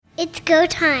It's go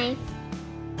time.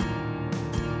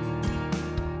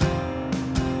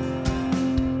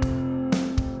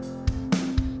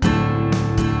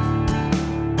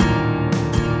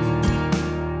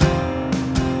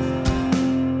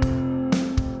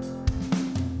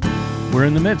 We're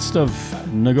in the midst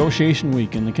of negotiation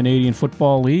week in the Canadian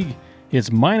Football League.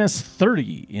 It's minus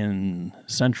 30 in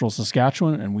central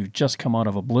Saskatchewan, and we've just come out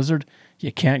of a blizzard.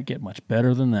 You can't get much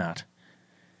better than that.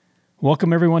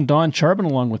 Welcome, everyone. Don Charbon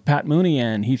along with Pat Mooney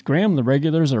and Heath Graham. The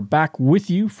regulars are back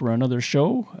with you for another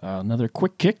show. Another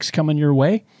quick kicks coming your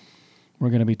way.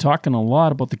 We're going to be talking a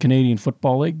lot about the Canadian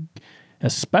Football League,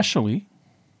 especially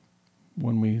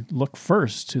when we look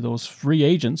first to those free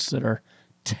agents that are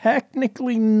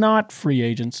technically not free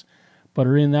agents, but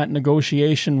are in that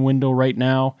negotiation window right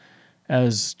now.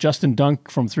 As Justin Dunk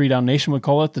from 3 Down Nation would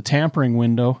call it, the tampering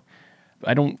window.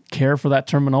 I don't care for that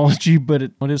terminology, but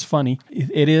it is funny.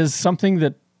 It is something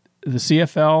that the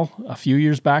CFL a few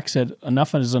years back said,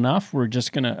 enough is enough. We're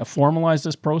just going to formalize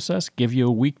this process, give you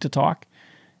a week to talk,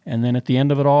 and then at the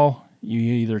end of it all, you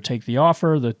either take the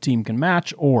offer, the team can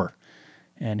match, or...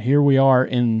 And here we are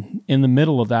in the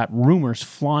middle of that. Rumors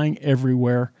flying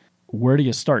everywhere. Where do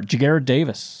you start? Ja'Gared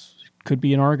Davis could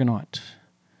be an Argonaut.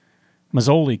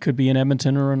 Masoli could be in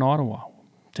Edmonton or in Ottawa.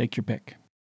 Take your pick.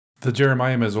 The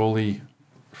Jeremiah Masoli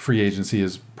free agency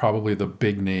is probably the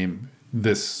big name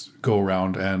this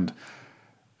go-around, and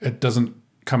it doesn't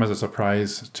come as a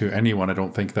surprise to anyone. I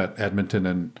don't think that Edmonton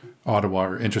and Ottawa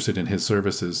are interested in his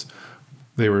services.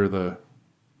 They were the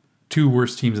 2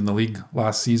 worst teams in the league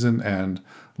last season and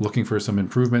looking for some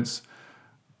improvements.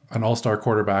 An all-star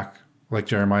quarterback like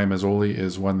Jeremiah Masoli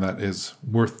is one that is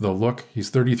worth the look. He's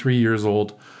 33 years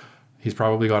old. He's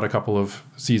probably got a couple of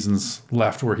seasons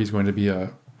left where he's going to be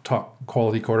a top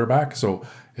quality quarterback. So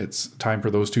it's time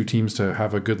for those 2 teams to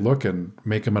have a good look and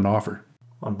make him an offer.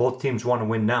 And both teams want to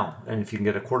win now. And if you can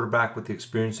get a quarterback with the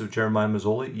experience of Jeremiah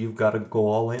Masoli, you've got to go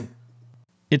all in.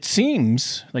 It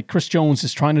seems like Chris Jones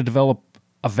is trying to develop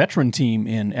a veteran team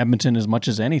in Edmonton as much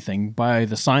as anything by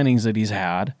the signings that he's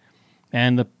had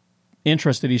and the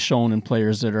interest that he's shown in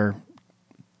players that are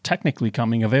technically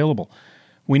coming available.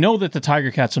 We know that the Tiger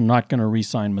Cats are not going to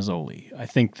re-sign Masoli. I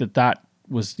think that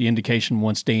was the indication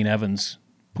once Dane Evans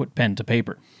put pen to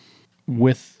paper.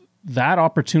 With that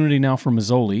opportunity now for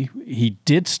Masoli, he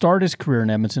did start his career in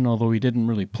Edmonton, although he didn't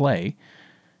really play.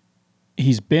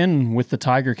 He's been with the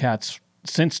Tiger Cats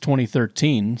since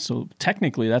 2013, so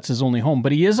technically that's his only home.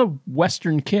 But he is a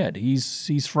Western kid.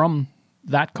 He's from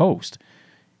that coast.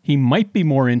 He might be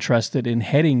more interested in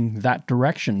heading that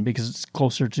direction because it's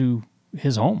closer to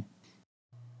his home.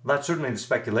 That's certainly the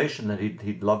speculation that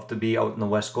he'd love to be out in the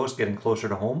West Coast, getting closer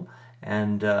to home.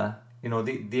 And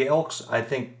the Elks, I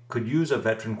think, could use a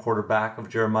veteran quarterback of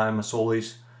Jeremiah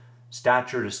Masoli's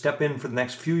stature to step in for the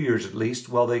next few years at least,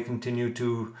 while they continue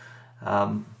to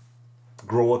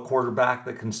grow a quarterback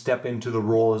that can step into the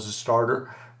role as a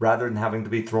starter rather than having to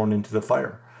be thrown into the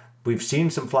fire. We've seen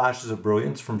some flashes of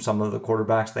brilliance from some of the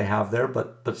quarterbacks they have there,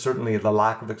 but certainly the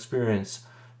lack of experience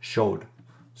showed.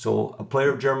 So a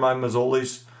player of Jeremiah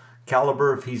Masoli's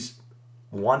caliber, if he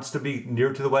wants to be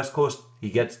near to the West Coast, he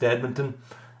gets to Edmonton,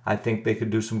 I think they could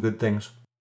do some good things.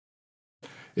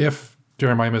 If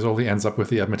Jeremiah Masoli ends up with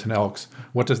the Edmonton Elks,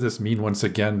 what does this mean once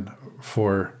again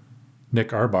for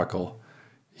Nick Arbuckle?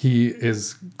 He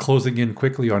is closing in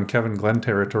quickly on Kevin Glenn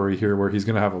territory here, where he's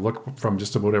going to have a look from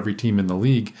just about every team in the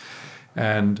league.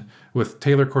 And with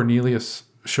Taylor Cornelius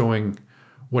showing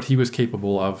what he was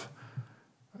capable of,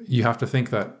 you have to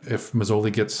think that if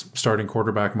Masoli gets starting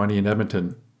quarterback money in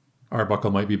Edmonton,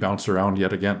 Arbuckle might be bounced around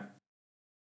yet again.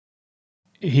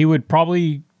 He would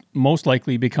probably most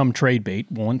likely become trade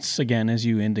bait once again, as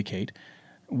you indicate.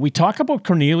 We talk about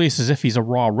Cornelius as if he's a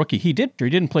raw rookie. He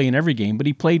didn't play in every game, but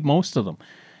he played most of them.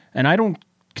 And I don't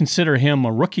consider him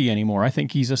a rookie anymore. I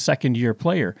think he's a second-year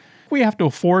player. We have to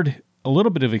afford a little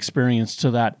bit of experience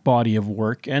to that body of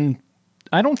work, and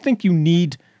I don't think you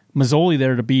need Masoli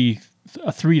there to be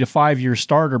a 3 to 5 year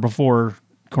starter before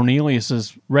Cornelius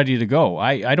is ready to go.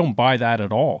 I don't buy that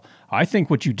at all. I think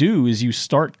what you do is you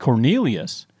start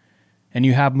Cornelius and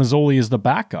you have Masoli as the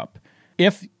backup.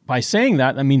 If by saying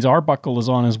that means Arbuckle is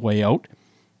on his way out,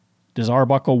 does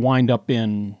Arbuckle wind up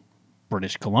in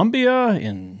British Columbia?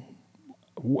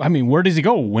 Where does he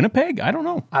go? Winnipeg? I don't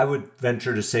know. I would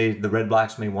venture to say the Red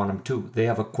Blacks may want him too. They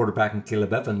have a quarterback in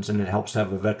Caleb Evans, and it helps to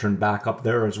have a veteran backup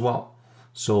there as well.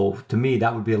 So to me,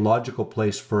 that would be a logical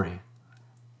place for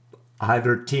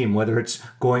either team, whether it's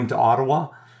going to Ottawa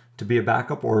to be a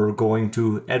backup or going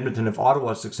to Edmonton if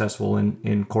Ottawa is successful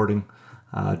in courting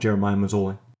Jeremiah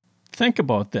Masoli. Think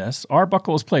about this.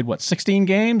 Arbuckle has played, 16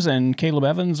 games, and Caleb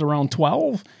Evans around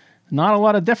 12? Not a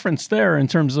lot of difference there in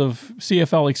terms of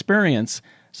CFL experience.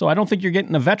 So I don't think you're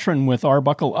getting a veteran with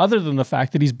Arbuckle other than the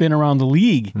fact that he's been around the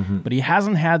league, but he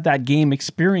hasn't had that game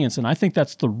experience. And I think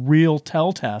that's the real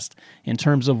tell test in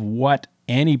terms of what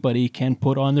anybody can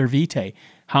put on their vitae.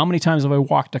 How many times have I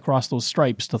walked across those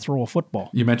stripes to throw a football?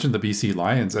 You mentioned the BC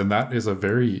Lions, and that is a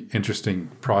very interesting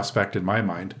prospect in my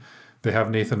mind. They have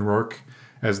Nathan Rourke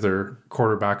as their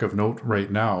quarterback of note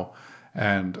right now.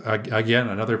 And again,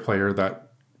 another player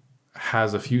that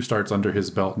has a few starts under his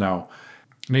belt now.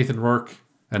 Nathan Rourke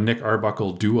and Nick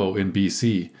Arbuckle duo in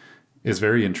BC is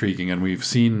very intriguing, and we've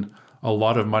seen a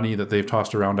lot of money that they've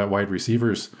tossed around at wide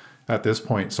receivers at this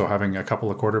point. So having a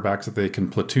couple of quarterbacks that they can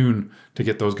platoon to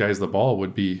get those guys the ball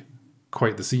would be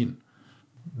quite the scene.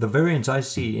 The variance I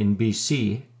see in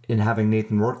BC in having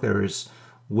Nathan Rourke there is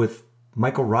with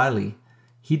Michael Riley.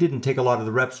 He didn't take a lot of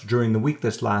the reps during the week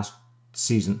this last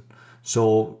season.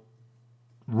 So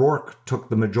Rourke took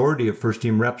the majority of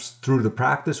first-team reps through the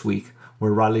practice week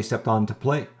where Riley stepped on to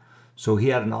play. So he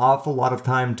had an awful lot of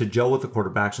time to gel with the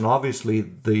quarterbacks. And obviously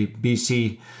the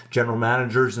BC general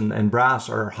managers and brass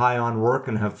are high on Rourke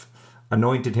and have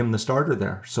anointed him the starter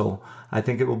there. So I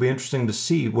think it will be interesting to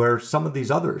see where some of these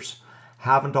others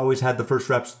haven't always had the first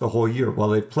reps the whole year. While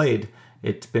they've played,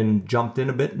 it's been jumped in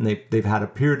a bit and they've had a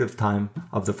period of time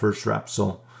of the first reps.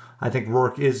 So I think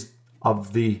Rourke is,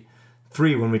 of the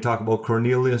three, when we talk about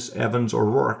Cornelius, Evans, or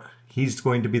Rourke, he's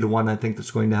going to be the one I think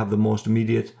that's going to have the most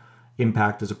immediate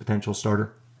impact as a potential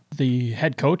starter. The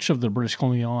head coach of the British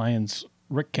Columbia Lions,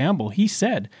 Rick Campbell, he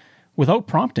said, without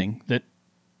prompting, that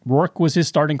Rourke was his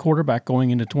starting quarterback going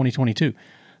into 2022.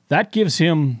 That gives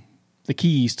him the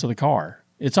keys to the car.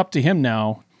 It's up to him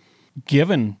now,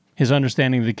 given his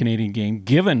understanding of the Canadian game,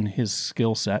 given his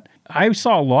skill set. I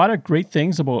saw a lot of great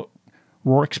things about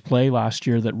Rourke's play last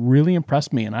year that really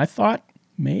impressed me, and I thought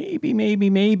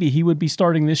maybe he would be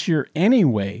starting this year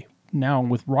anyway. Now,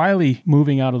 with Riley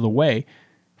moving out of the way,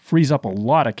 frees up a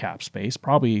lot of cap space,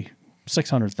 probably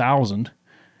 $600,000.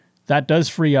 That does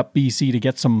free up BC to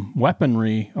get some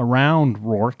weaponry around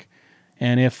Rourke.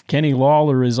 And if Kenny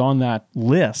Lawler is on that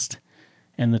list,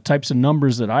 and the types of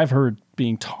numbers that I've heard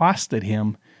being tossed at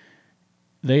him,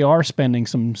 they are spending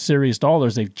some serious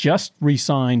dollars. They've just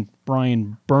re-signed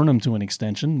Brian Burnham to an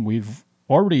extension. We've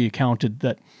already accounted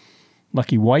that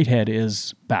Lucky Whitehead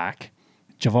is back.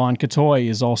 Javon Katoy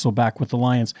is also back with the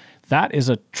Lions. That is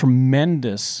a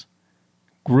tremendous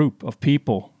group of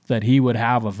people that he would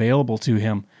have available to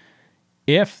him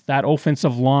if that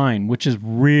offensive line, which is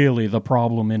really the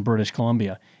problem in British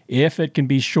Columbia, if it can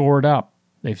be shored up.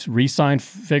 They've re-signed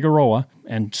Figueroa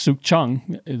and Suk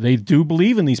Chung. They do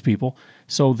believe in these people,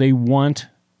 so they want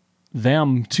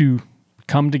them to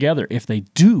come together. If they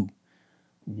do,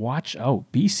 watch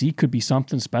out. BC could be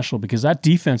something special because that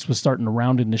defense was starting to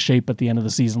round into shape at the end of the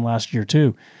season last year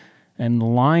too. And the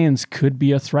Lions could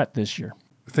be a threat this year.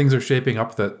 Things are shaping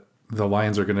up that the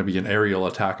Lions are going to be an aerial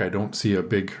attack. I don't see a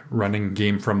big running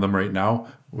game from them right now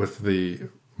with the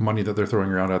money that they're throwing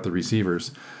around at the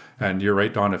receivers. And you're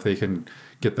right, Don, if they can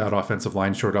get that offensive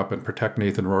line shored up and protect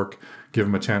Nathan Rourke, give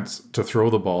him a chance to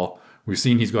throw the ball. We've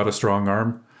seen he's got a strong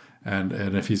arm, and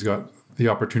if he's got the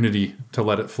opportunity to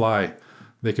let it fly,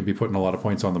 they could be putting a lot of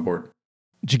points on the board.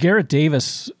 Jagarrett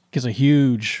Davis is a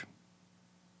huge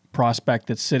prospect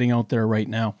that's sitting out there right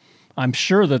now. I'm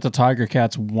sure that the Tiger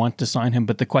Cats want to sign him,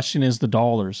 but the question is the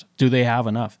dollars. Do they have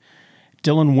enough?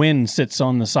 Dylan Wynn sits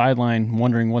on the sideline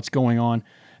wondering what's going on.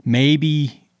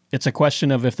 Maybe it's a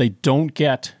question of if they don't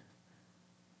get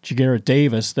Jagarrett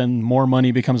Davis, then more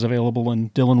money becomes available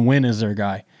and Dylan Wynn is their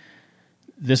guy.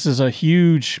 This is a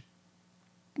huge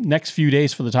next few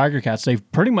days for the Tiger Cats.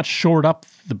 They've pretty much shored up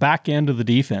the back end of the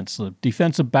defense. The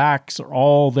defensive backs are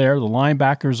all there. The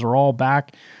linebackers are all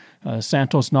back.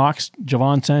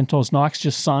 Javon Santos Knox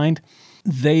just signed.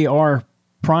 They are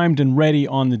primed and ready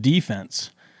on the defense.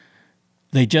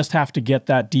 They just have to get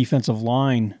that defensive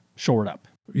line shored up.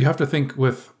 You have to think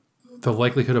with the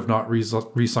likelihood of not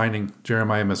re-signing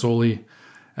Jeremiah Masoli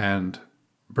and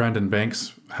Brandon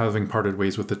Banks having parted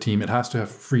ways with the team, it has to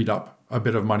have freed up a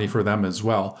bit of money for them as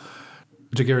well.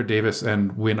 Jagarrett Davis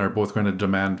and Wynn are both going to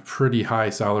demand pretty high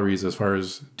salaries as far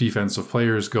as defensive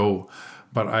players go,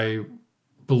 but I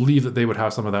believe that they would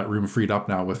have some of that room freed up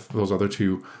now with those other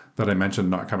two that I mentioned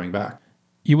not coming back.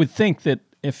 You would think that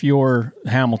if you're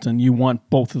Hamilton, you want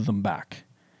both of them back.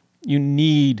 You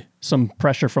need some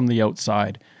pressure from the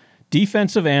outside.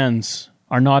 Defensive ends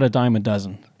are not a dime a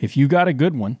dozen. If you got a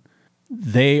good one,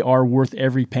 they are worth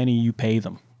every penny you pay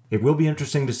them. It will be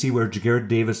interesting to see where Jagarrett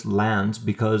Davis lands,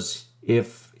 because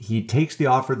if he takes the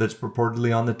offer that's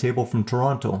purportedly on the table from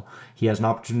Toronto. He has an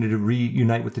opportunity to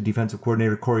reunite with the defensive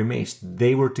coordinator, Corey Mace.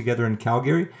 They were together in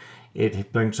Calgary.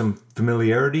 It brings some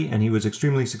familiarity, and he was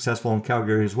extremely successful in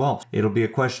Calgary as well. It'll be a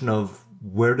question of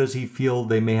where does he feel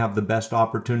they may have the best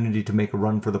opportunity to make a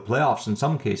run for the playoffs. In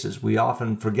some cases, we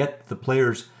often forget the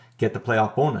players get the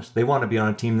playoff bonus. They want to be on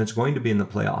a team that's going to be in the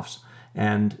playoffs.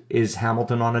 And is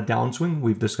Hamilton on a downswing?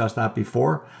 We've discussed that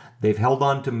before. They've held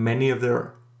on to many of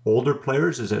their older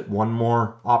players. Is it one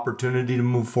more opportunity to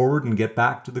move forward and get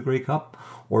back to the Grey Cup?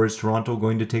 Or is Toronto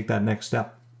going to take that next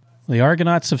step? The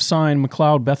Argonauts have signed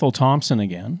McLeod Bethel Thompson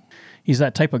again. He's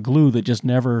that type of glue that just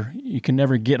you can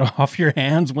never get off your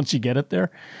hands once you get it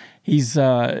there. He is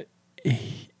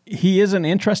an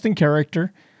interesting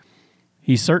character.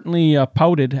 He certainly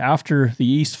pouted after the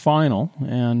East final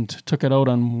and took it out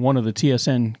on one of the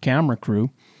TSN camera crew.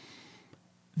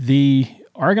 The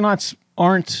Argonauts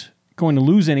aren't going to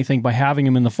lose anything by having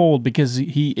him in the fold because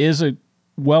he is a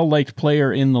well-liked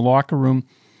player in the locker room.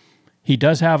 He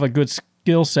does have a good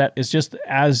skill set. It's just,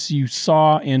 as you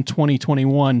saw in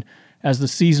 2021, as the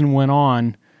season went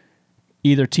on,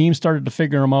 either teams started to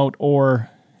figure him out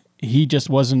or he just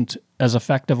wasn't as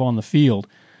effective on the field.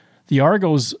 The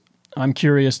Argos, I'm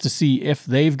curious to see if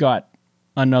they've got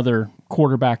another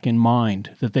quarterback in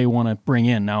mind that they want to bring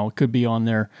in. Now, it could be on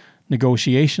their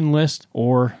negotiation list,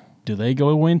 or do they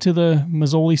go into the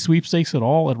Mazzoli sweepstakes at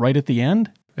all right at the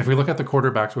end? If we look at the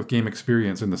quarterbacks with game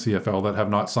experience in the CFL that have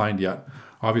not signed yet,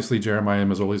 obviously Jeremiah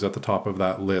Mazzoli's at the top of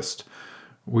that list.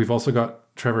 We've also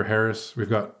got Trevor Harris, we've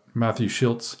got Matthew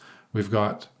Schiltz, we've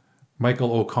got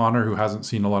Michael O'Connor, who hasn't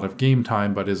seen a lot of game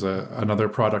time, but is another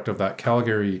product of that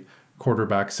Calgary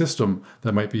quarterback system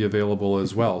that might be available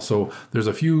as well. So there's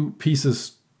a few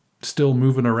pieces still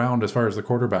moving around as far as the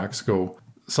quarterbacks go.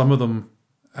 Some of them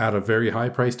at a very high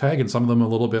price tag and some of them a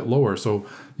little bit lower. So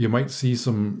you might see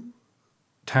some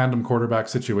tandem quarterback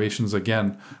situations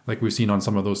again, like we've seen on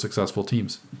some of those successful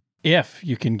teams. If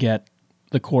you can get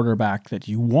the quarterback that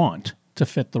you want to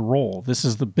fit the role, this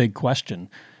is the big question.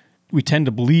 We tend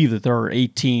to believe that there are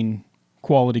 18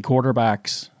 quality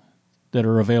quarterbacks that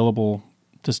are available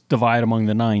to divide among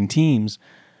the 9 teams.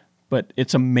 But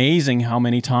it's amazing how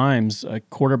many times a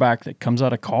quarterback that comes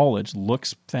out of college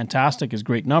looks fantastic, has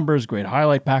great numbers, great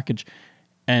highlight package,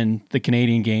 and the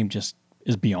Canadian game just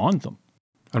is beyond them.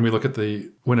 And we look at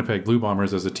the Winnipeg Blue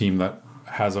Bombers as a team that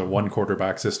has a one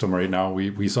quarterback system right now.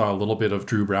 We saw a little bit of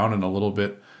Drew Brown and a little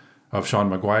bit of Sean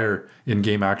Maguire in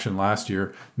game action last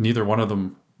year. Neither one of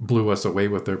them blew us away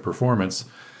with their performance.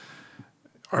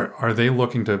 Are they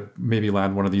looking to maybe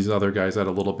land one of these other guys at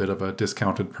a little bit of a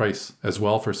discounted price as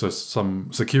well for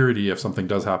some security if something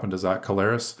does happen to Zach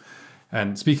Collaros?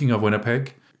 And speaking of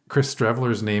Winnipeg, Chris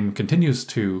Streveler's name continues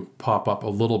to pop up a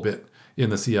little bit in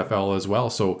the CFL as well.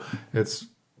 So it's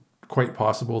quite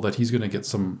possible that he's going to get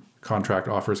some contract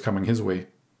offers coming his way.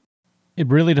 It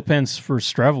really depends for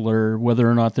Streveler whether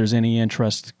or not there's any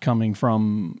interest coming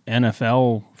from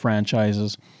NFL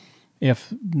franchises.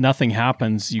 If nothing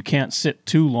happens, you can't sit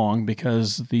too long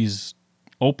because these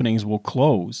openings will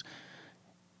close.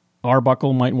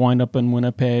 Arbuckle might wind up in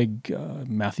Winnipeg.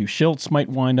 Matthew Schiltz might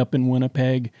wind up in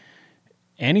Winnipeg.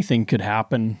 Anything could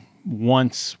happen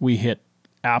once we hit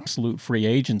absolute free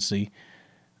agency.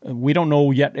 We don't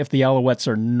know yet if the Alouettes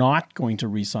are not going to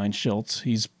re-sign Schiltz.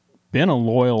 He's been a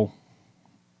loyal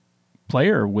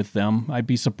player with them. I'd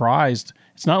be surprised.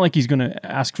 It's not like he's going to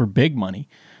ask for big money.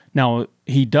 Now,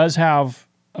 he does have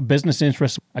a business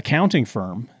interest accounting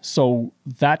firm, so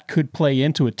that could play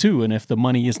into it too. And if the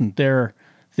money isn't there,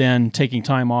 then taking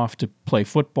time off to play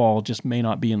football just may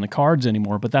not be in the cards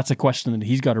anymore. But that's a question that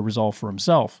he's got to resolve for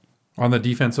himself. On the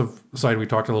defensive side, we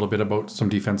talked a little bit about some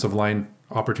defensive line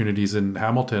opportunities in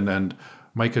Hamilton, and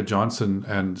Micah Johnson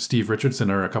and Steve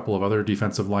Richardson are a couple of other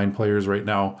defensive line players right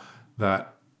now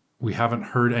that we haven't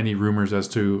heard any rumors as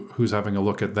to who's having a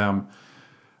look at them.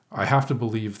 I have to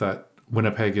believe that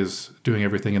Winnipeg is doing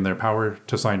everything in their power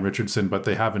to sign Richardson, but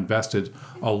they have invested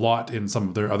a lot in some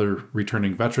of their other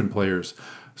returning veteran players.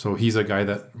 So he's a guy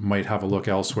that might have a look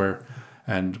elsewhere.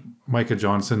 And Micah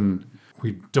Johnson,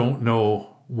 we don't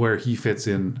know where he fits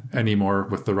in anymore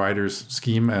with the Riders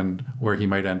scheme and where he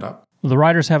might end up. The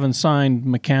Riders haven't signed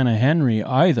McKenna Henry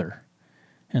either.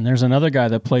 And there's another guy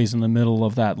that plays in the middle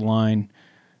of that line.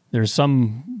 There's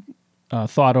some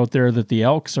thought out there that the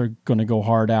Elks are going to go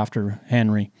hard after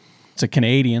Henry. It's a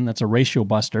Canadian. That's a ratio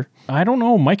buster. I don't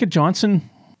know. Micah Johnson,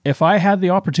 if I had the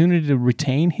opportunity to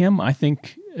retain him, I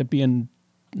think it'd be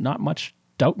not much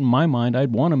doubt in my mind.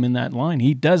 I'd want him in that line.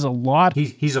 He does a lot.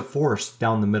 He's a force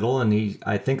down the middle, and he,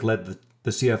 I think, led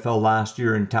the CFL last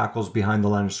year in tackles behind the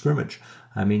line of scrimmage.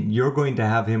 I mean, you're going to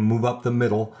have him move up the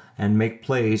middle and make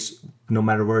plays no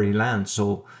matter where he lands.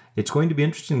 So it's going to be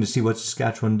interesting to see what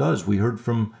Saskatchewan does. We heard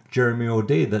from Jeremy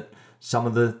O'Day that some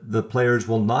of the players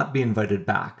will not be invited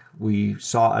back. We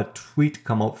saw a tweet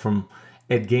come out from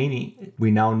Ed Gainey.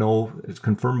 We now know it's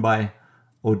confirmed by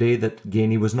O'Day that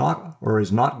Gainey was not or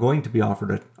is not going to be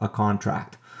offered a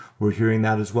contract. We're hearing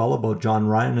that as well about John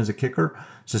Ryan as a kicker.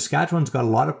 Saskatchewan's got a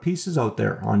lot of pieces out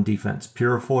there on defense.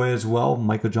 Purifoy as well,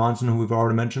 Michael Johnson, who we've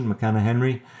already mentioned, McKenna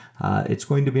Henry. It's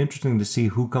going to be interesting to see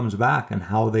who comes back and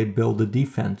how they build a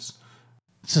defense.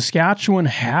 Saskatchewan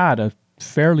had a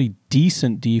fairly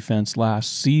decent defense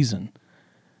last season.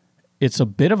 It's a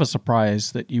bit of a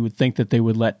surprise that you would think that they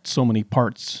would let so many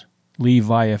parts leave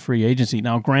via free agency.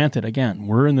 Now, granted, again,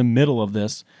 we're in the middle of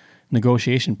this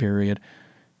negotiation period.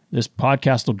 This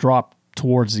podcast will drop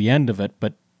towards the end of it,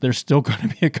 but there's still going to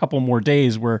be a couple more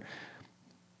days where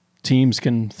teams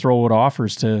can throw out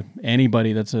offers to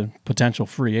anybody that's a potential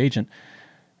free agent.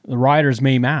 The Riders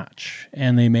may match,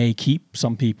 and they may keep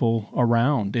some people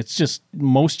around. It's just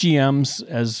most GMs,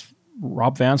 as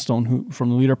Rob Vanstone, who from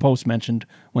the Leader Post mentioned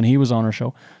when he was on our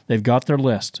show, they've got their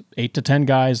list, 8 to 10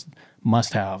 guys,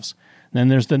 must-haves. Then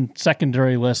there's the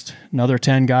secondary list, another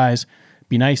 10 guys.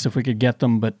 Be nice if we could get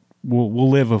them, but we'll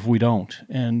live if we don't.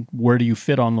 And where do you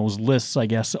fit on those lists, I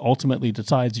guess, ultimately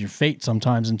decides your fate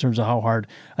sometimes in terms of how hard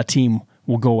a team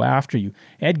will go after you.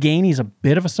 Ed Gainey's a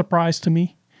bit of a surprise to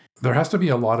me. There has to be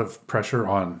a lot of pressure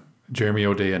on Jeremy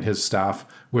O'Day and his staff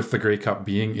with the Grey Cup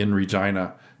being in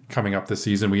Regina coming up this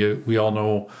season. We all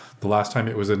know the last time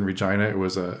it was in Regina, it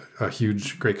was a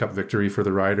huge Grey Cup victory for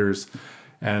the Riders,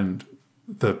 and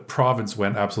the province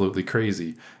went absolutely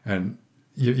crazy. And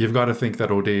you've got to think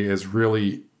that O'Day is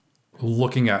really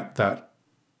looking at that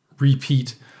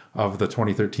repeat of the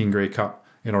 2013 Grey Cup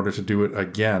in order to do it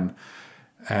again.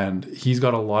 And he's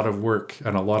got a lot of work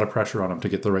and a lot of pressure on him to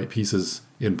get the right pieces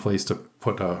in place to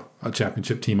put a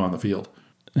championship team on the field.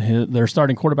 Their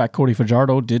starting quarterback, Cody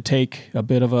Fajardo, did take a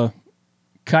bit of a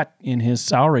cut in his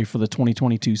salary for the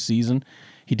 2022 season.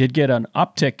 He did get an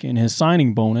uptick in his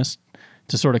signing bonus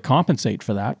to sort of compensate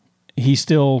for that. He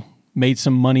still made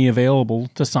some money available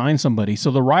to sign somebody.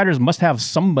 So the Riders must have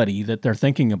somebody that they're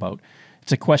thinking about.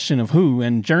 It's a question of who,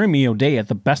 and Jeremy O'Day at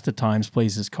the best of times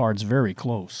plays his cards very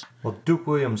close. Well, Duke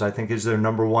Williams, I think, is their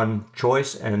number one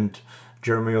choice, and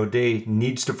Jeremy O'Day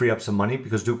needs to free up some money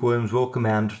because Duke Williams will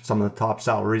command some of the top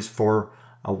salaries for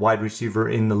a wide receiver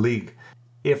in the league.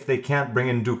 If they can't bring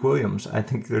in Duke Williams, I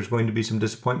think there's going to be some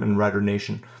disappointment in Rider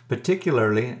Nation,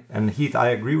 particularly, and Heath, I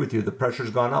agree with you, the pressure's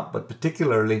gone up, but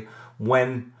particularly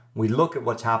when we look at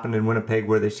what's happened in Winnipeg,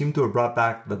 where they seem to have brought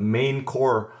back the main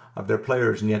core of their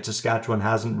players, and yet Saskatchewan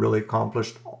hasn't really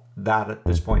accomplished that at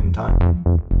this point in time.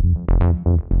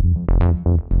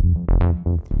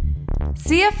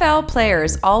 CFL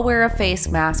players all wear a face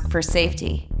mask for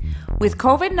safety. With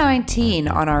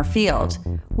COVID-19 on our field,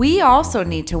 we also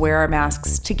need to wear our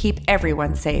masks to keep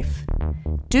everyone safe.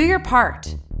 Do your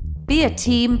part. Be a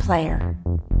team player.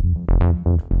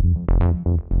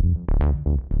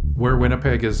 Where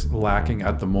Winnipeg is lacking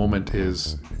at the moment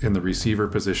is in the receiver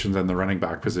positions and the running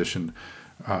back position.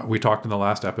 We talked in the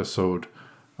last episode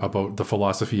about the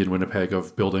philosophy in Winnipeg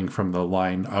of building from the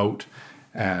line out,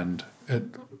 and it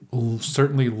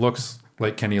certainly looks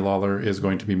like Kenny Lawler is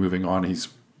going to be moving on. He's,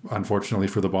 unfortunately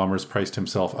for the Bombers, priced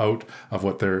himself out of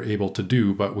what they're able to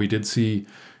do, but we did see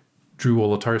Drew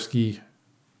Wolodarski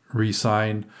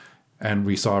re-sign, and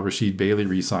we saw Rashid Bailey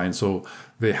re-sign. So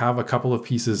they have a couple of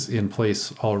pieces in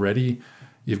place already.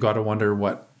 You've got to wonder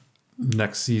what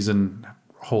next season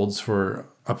holds for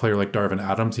a player like Darvin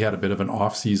Adams. He had a bit of an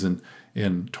off season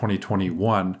in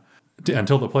 2021.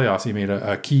 Until the playoffs, he made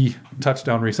a key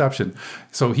touchdown reception.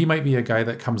 So he might be a guy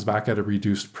that comes back at a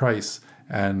reduced price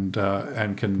and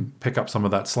can pick up some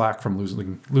of that slack from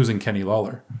losing Kenny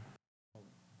Lawler.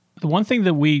 The one thing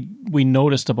that we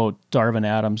noticed about Darvin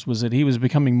Adams was that he was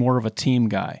becoming more of a team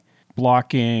guy,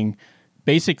 blocking,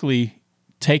 basically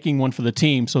taking one for the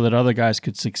team so that other guys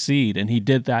could succeed, and he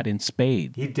did that in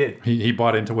spades. He did. He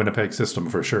bought into Winnipeg's system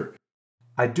for sure.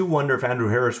 I do wonder if Andrew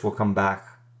Harris will come back.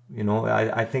 You know,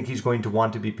 I think he's going to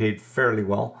want to be paid fairly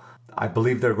well. I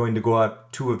believe they're going to go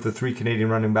at 2 of the 3 Canadian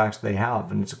running backs they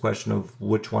have, and it's a question of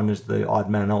which one is the odd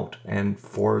man out. And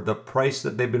for the price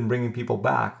that they've been bringing people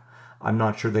back, I'm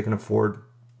not sure they can afford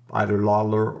either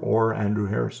Lawler or Andrew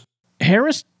Harris.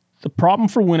 Harris, the problem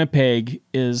for Winnipeg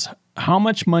is how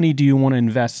much money do you want to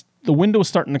invest? The window's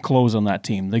starting to close on that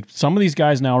team. Some of these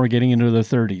guys now are getting into their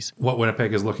 30s. What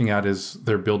Winnipeg is looking at is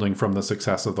they're building from the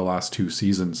success of the last 2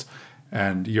 seasons.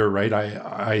 And you're right,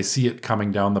 I see it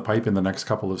coming down the pipe in the next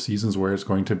couple of seasons where it's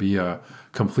going to be a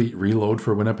complete reload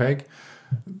for Winnipeg.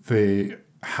 They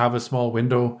have a small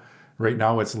window. Right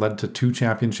now it's led to 2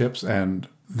 championships, and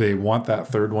they want that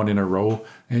third one in a row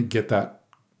and get that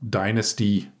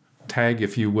dynasty tag,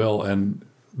 if you will, and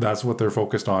that's what they're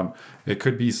focused on. It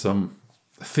could be some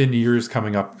thin years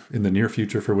coming up in the near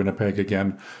future for Winnipeg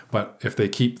again, but if they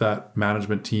keep that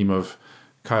management team of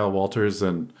Kyle Walters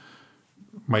and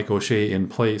Mike O'Shea in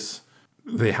place,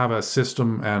 they have a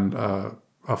system and a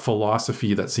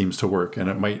philosophy that seems to work, and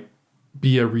it might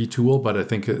be a retool, but I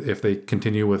think if they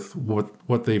continue with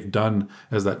what they've done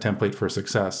as that template for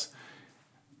success,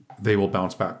 they will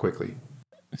bounce back quickly.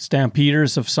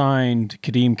 Stampeders have signed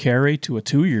Kadeem Carey to a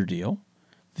 2-year deal.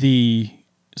 The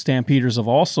Stampeders have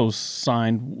also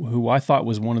signed who I thought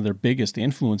was one of their biggest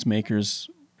influence makers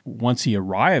once he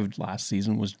arrived last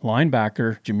season was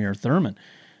linebacker Jameer Thurman,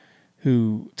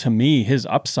 who, to me, his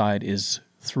upside is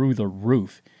through the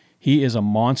roof. He is a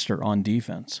monster on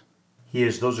defense. He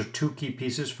is. Those are 2 key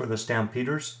pieces for the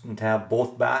Stampeders, and to have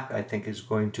both back, I think, is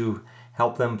going to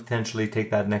help them potentially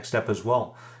take that next step as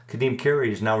well. Kadeem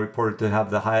Carey is now reported to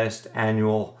have the highest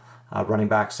annual running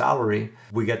back salary.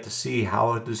 We get to see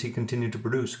how does he continue to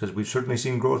produce, because we've certainly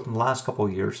seen growth in the last couple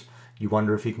of years. You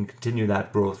wonder if he can continue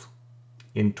that growth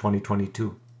in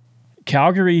 2022.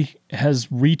 Calgary has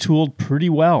retooled pretty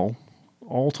well,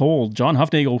 all told. John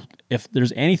Hufnagel, if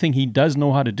there's anything he does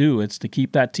know how to do, it's to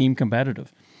keep that team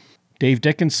competitive. Dave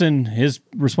Dickinson, his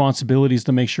responsibility is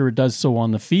to make sure it does so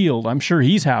on the field. I'm sure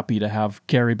he's happy to have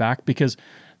Carey back because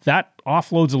that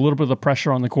offloads a little bit of the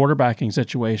pressure on the quarterbacking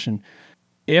situation.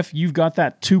 If you've got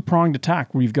that 2-pronged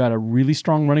attack where you've got a really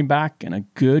strong running back and a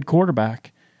good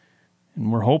quarterback,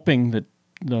 and we're hoping that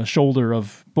the shoulder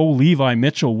of Bo Levi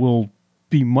Mitchell will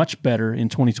be much better in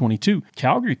 2022,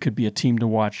 Calgary could be a team to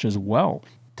watch as well.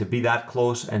 To be that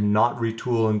close and not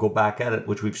retool and go back at it,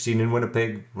 which we've seen in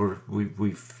Winnipeg, where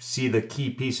we see the key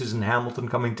pieces in Hamilton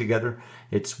coming together.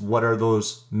 It's what are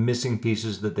those missing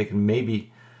pieces that they can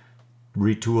maybe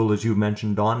retool, as you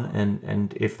mentioned, Don,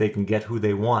 and if they can get who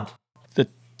they want. The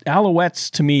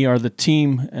Alouettes, to me, are the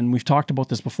team, and we've talked about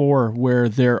this before, where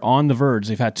they're on the verge.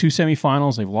 They've had 2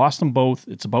 semifinals. They've lost them both.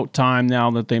 It's about time now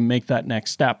that they make that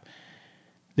next step.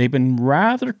 They've been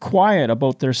rather quiet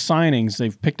about their signings.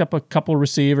 They've picked up a couple of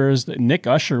receivers. Nick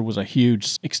Usher was a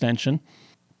huge extension,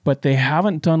 but they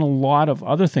haven't done a lot of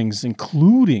other things,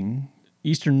 including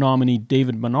Eastern nominee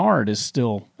David Menard is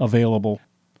still available.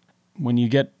 When you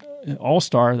get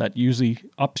All-Star, that usually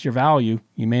ups your value.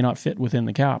 You may not fit within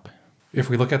the cap. If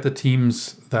we look at the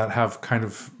teams that have kind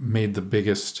of made the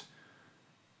biggest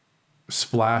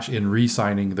splash in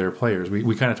re-signing their players,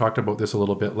 we kind of talked about this a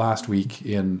little bit last week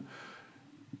in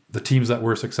the teams that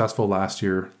were successful last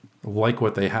year, like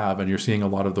what they have, and you're seeing a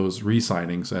lot of those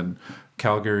re-signings, and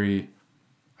Calgary,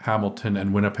 Hamilton,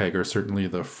 and Winnipeg are certainly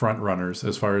the front runners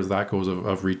as far as that goes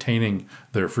of retaining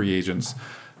their free agents.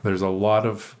 There's a lot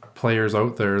of players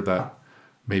out there that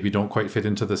maybe don't quite fit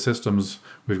into the systems.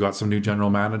 We've got some new general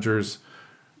managers.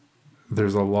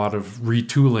 There's a lot of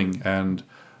retooling, and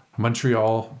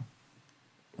Montreal,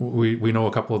 we know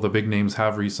a couple of the big names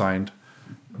have re-signed.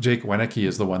 Jake Wenicky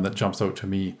is the one that jumps out to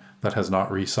me that has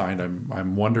not re-signed.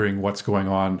 I'm wondering what's going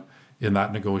on in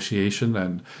that negotiation,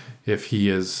 and if he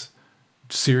is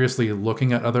seriously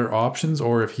looking at other options,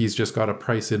 or if he's just got a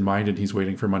price in mind and he's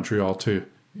waiting for Montreal to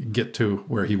get to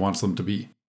where he wants them to be.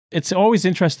 It's always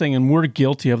interesting, and we're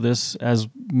guilty of this, as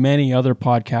many other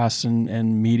podcasts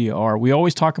and media are. We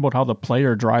always talk about how the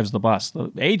player drives the bus.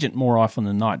 The agent, more often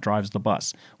than not, drives the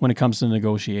bus when it comes to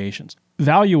negotiations.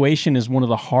 Valuation is one of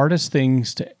the hardest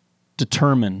things to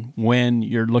determine when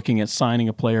you're looking at signing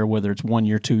a player, whether it's 1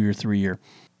 year, 2 year, 3 year.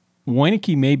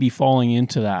 Weineke may be falling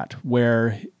into that,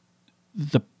 where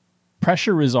the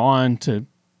pressure is on to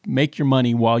make your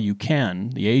money while you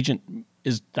can. The agent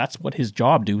that's what his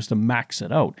job is to max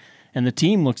it out. And the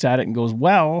team looks at it and goes,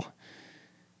 well,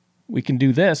 we can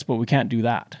do this, but we can't do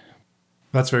that.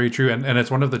 That's very true. And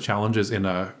it's one of the challenges in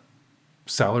a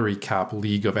salary cap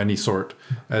league of any sort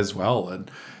as well. And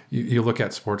you look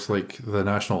at sports like the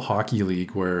National Hockey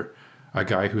League, where a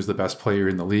guy who's the best player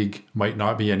in the league might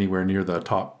not be anywhere near the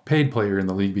top paid player in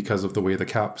the league because of the way the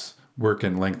caps work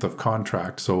and length of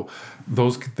contract. So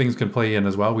those things can play in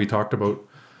as well. We talked about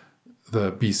the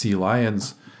BC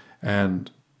Lions and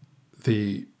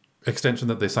the extension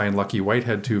that they signed Lucky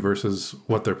Whitehead to versus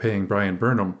what they're paying Brian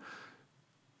Burnham.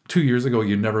 2 years ago,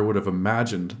 you never would have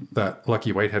imagined that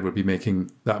Lucky Whitehead would be making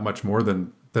that much more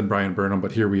than Brian Burnham,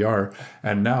 but here we are.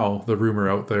 And now the rumor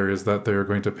out there is that they're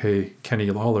going to pay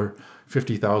Kenny Lawler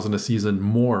 $50,000 a season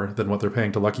more than what they're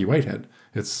paying to Lucky Whitehead.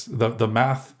 It's the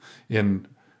math in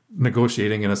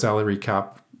negotiating in a salary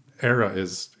cap era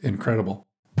is incredible.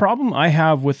 Problem I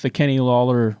have with the Kenny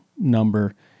Lawler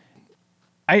number.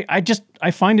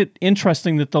 I find it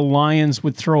interesting that the Lions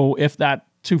would throw, if that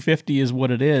 250 is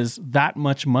what it is, that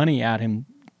much money at him.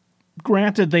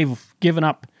 Granted, they've given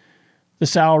up the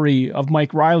salary of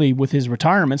Mike Riley with his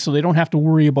retirement, so they don't have to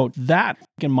worry about that.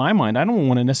 In my mind, I don't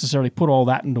want to necessarily put all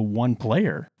that into one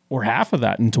player or half of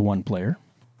that into one player.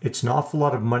 It's an awful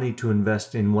lot of money to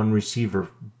invest in one receiver.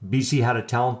 BC had a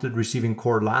talented receiving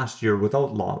core last year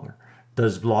without Lawler.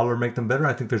 Does Lawler make them better?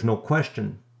 I think there's no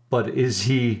question. But is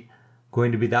he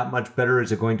going to be that much better?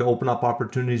 Is it going to open up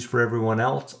opportunities for everyone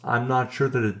else? I'm not sure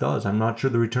that it does. I'm not sure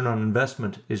the return on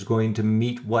investment is going to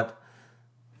meet what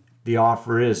the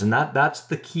offer is. And that's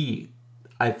the key.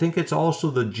 I think it's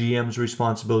also the GM's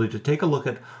responsibility to take a look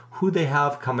at who they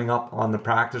have coming up on the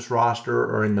practice roster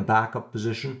or in the backup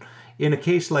position. In a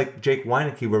case like Jake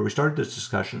Wieneke, where we started this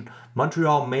discussion,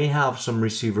 Montreal may have some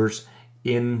receivers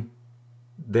in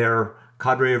their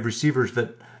cadre of receivers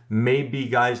that may be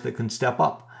guys that can step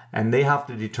up. And they have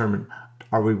to determine,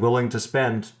 are we willing to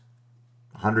spend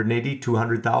 $180,000,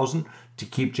 $200,000 to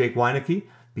keep Jake Wieneke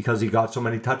because he got so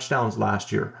many touchdowns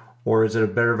last year? Or is it a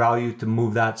better value to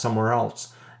move that somewhere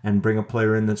else and bring a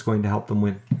player in that's going to help them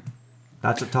win?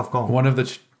 That's a tough call. One of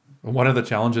the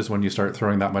challenges when you start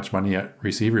throwing that much money at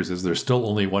receivers is there's still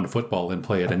only one football in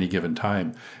play at any given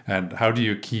time. And how do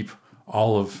you keep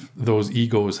all of those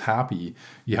egos happy?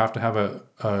 You have to have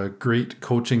a great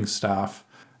coaching staff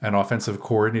and offensive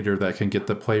coordinator that can get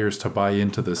the players to buy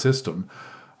into the system.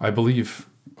 I believe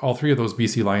all three of those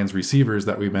BC Lions receivers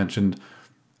that we mentioned,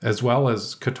 as well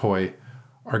as Katoy,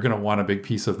 are going to want a big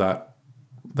piece of that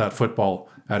football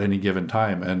at any given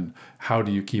time. And how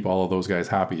do you keep all of those guys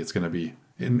happy? It's going to be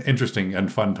interesting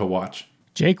and fun to watch.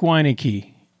 Jake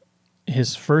Wieneke,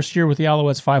 his first year with the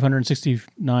Alouettes,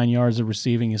 569 yards of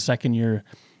receiving. His second year,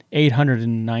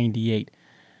 898.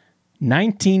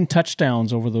 19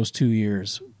 touchdowns over those 2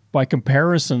 years. By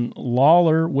comparison,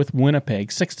 Lawler with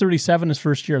Winnipeg, 637 his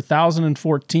first year,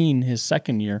 1,014 his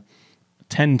second year,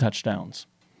 10 touchdowns.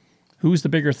 Who's the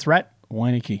bigger threat?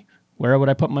 Wieneke. Where would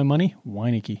I put my money?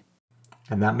 Wieneke.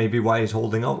 And that may be why he's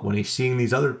holding out when he's seeing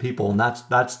these other people. And that's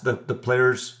the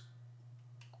player's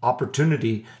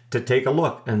opportunity to take a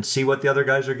look and see what the other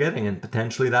guys are getting. And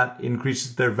potentially that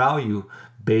increases their value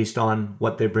based on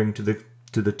what they bring to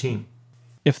the team.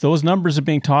 If those numbers are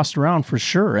being tossed around, for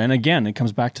sure. And again, it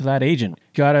comes back to that agent.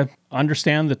 You got to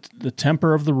understand the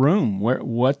temper of the room,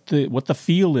 what the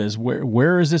feel is,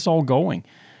 where is this all going?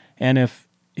 And if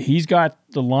he's got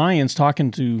the Lions talking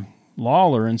to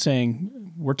Lawler and saying,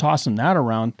 we're tossing that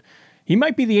around, he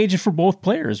might be the agent for both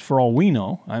players for all we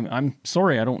know. I'm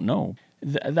sorry, I don't know.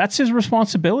 That's his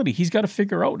responsibility. He's got to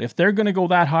figure out if they're going to go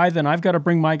that high, then I've got to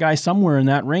bring my guy somewhere in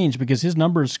that range because his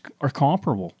numbers are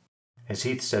comparable. As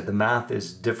Heath said, the math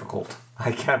is difficult.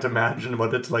 I can't imagine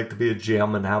what it's like to be a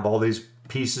GM and have all these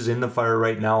pieces in the fire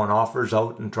right now and offers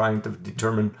out and trying to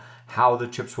determine how the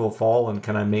chips will fall and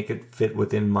can I make it fit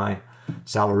within my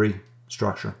salary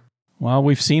structure. Well,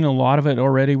 we've seen a lot of it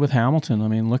already with Hamilton. I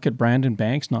mean, look at Brandon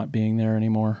Banks not being there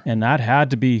anymore. And that had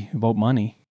to be about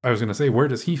money. I was going to say, where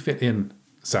does he fit in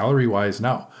salary-wise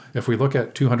now? If we look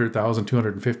at $200,000,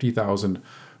 $250,000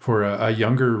 for a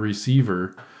younger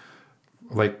receiver,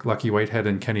 like Lucky Whitehead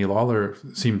and Kenny Lawler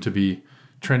seem to be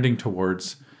trending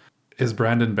towards, is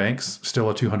Brandon Banks still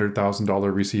a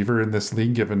 $200,000 receiver in this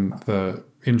league, given the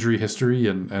injury history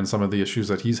and some of the issues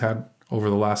that he's had over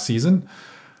the last season?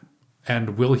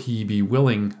 And will he be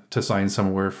willing to sign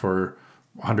somewhere for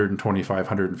 $125,000,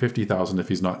 $150,000 if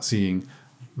he's not seeing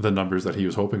the numbers that he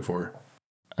was hoping for?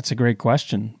 That's a great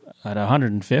question. At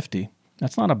 150,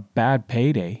 that's not a bad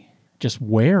payday. Just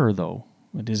where, though?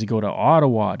 Does he go to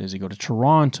Ottawa? Does he go to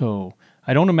Toronto?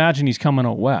 I don't imagine he's coming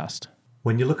out west.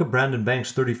 When you look at Brandon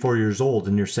Banks, 34 years old,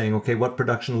 and you're saying, okay, what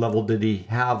production level did he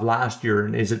have last year,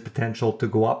 and is it potential to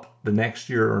go up the next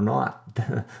year or not?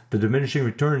 The diminishing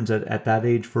returns at that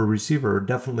age for a receiver are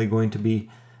definitely going to be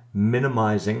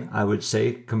minimizing, I would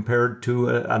say, compared to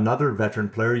another veteran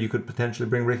player. You could potentially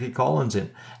bring Ricky Collins in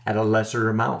at a lesser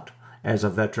amount as a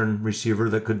veteran receiver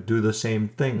that could do the same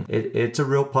thing. It's a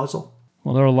real puzzle.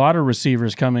 Well, there are a lot of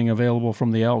receivers coming available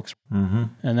from the Elks, mm-hmm.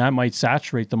 and that might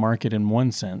saturate the market in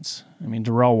one sense. I mean,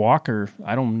 Darrell Walker,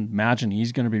 I don't imagine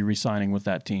he's going to be re-signing with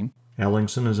that team.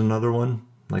 Ellingson is another one.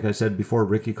 Like I said before,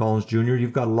 Ricky Collins Jr.,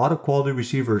 you've got a lot of quality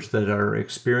receivers that are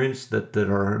experienced, that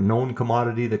are a known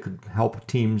commodity that could help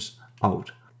teams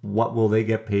out. What will they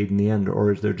get paid in the end,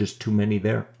 or is there just too many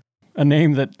there? A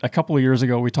name that a couple of years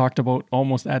ago we talked about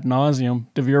almost ad nauseum,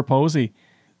 DeVier Posey.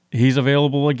 He's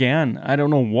available again. I don't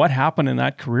know what happened in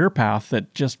that career path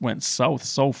that just went south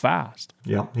so fast.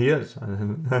 Yeah, he is.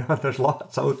 There's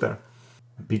lots out there.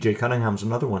 BJ Cunningham's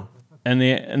another one. And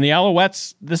the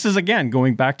Alouettes, this is again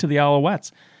going back to the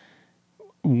Alouettes.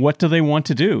 What do they want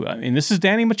to do? I mean, this is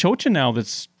Danny Maciocia now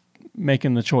that's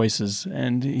making the choices,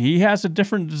 and he has a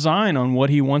different design on what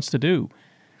he wants to do.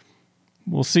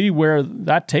 We'll see where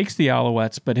that takes the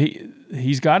Alouettes, but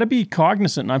he's got to be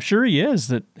cognizant, and I'm sure he is,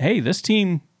 that, hey, this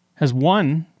team has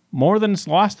won more than it's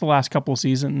lost the last couple of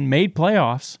seasons, made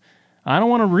playoffs. I don't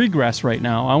want to regress right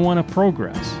now. I want to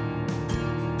progress.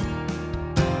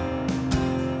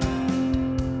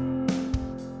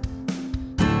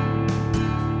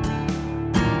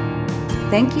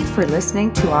 Thank you for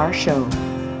listening to our show.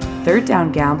 Third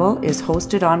Down Gamble is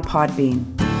hosted on Podbean.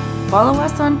 Follow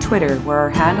us on Twitter, where our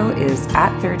handle is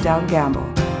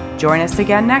 @ThirdDownGamble. Join us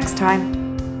again next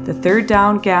time. The Third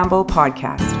Down Gamble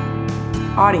podcast.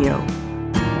 Audio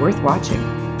worth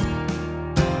watching.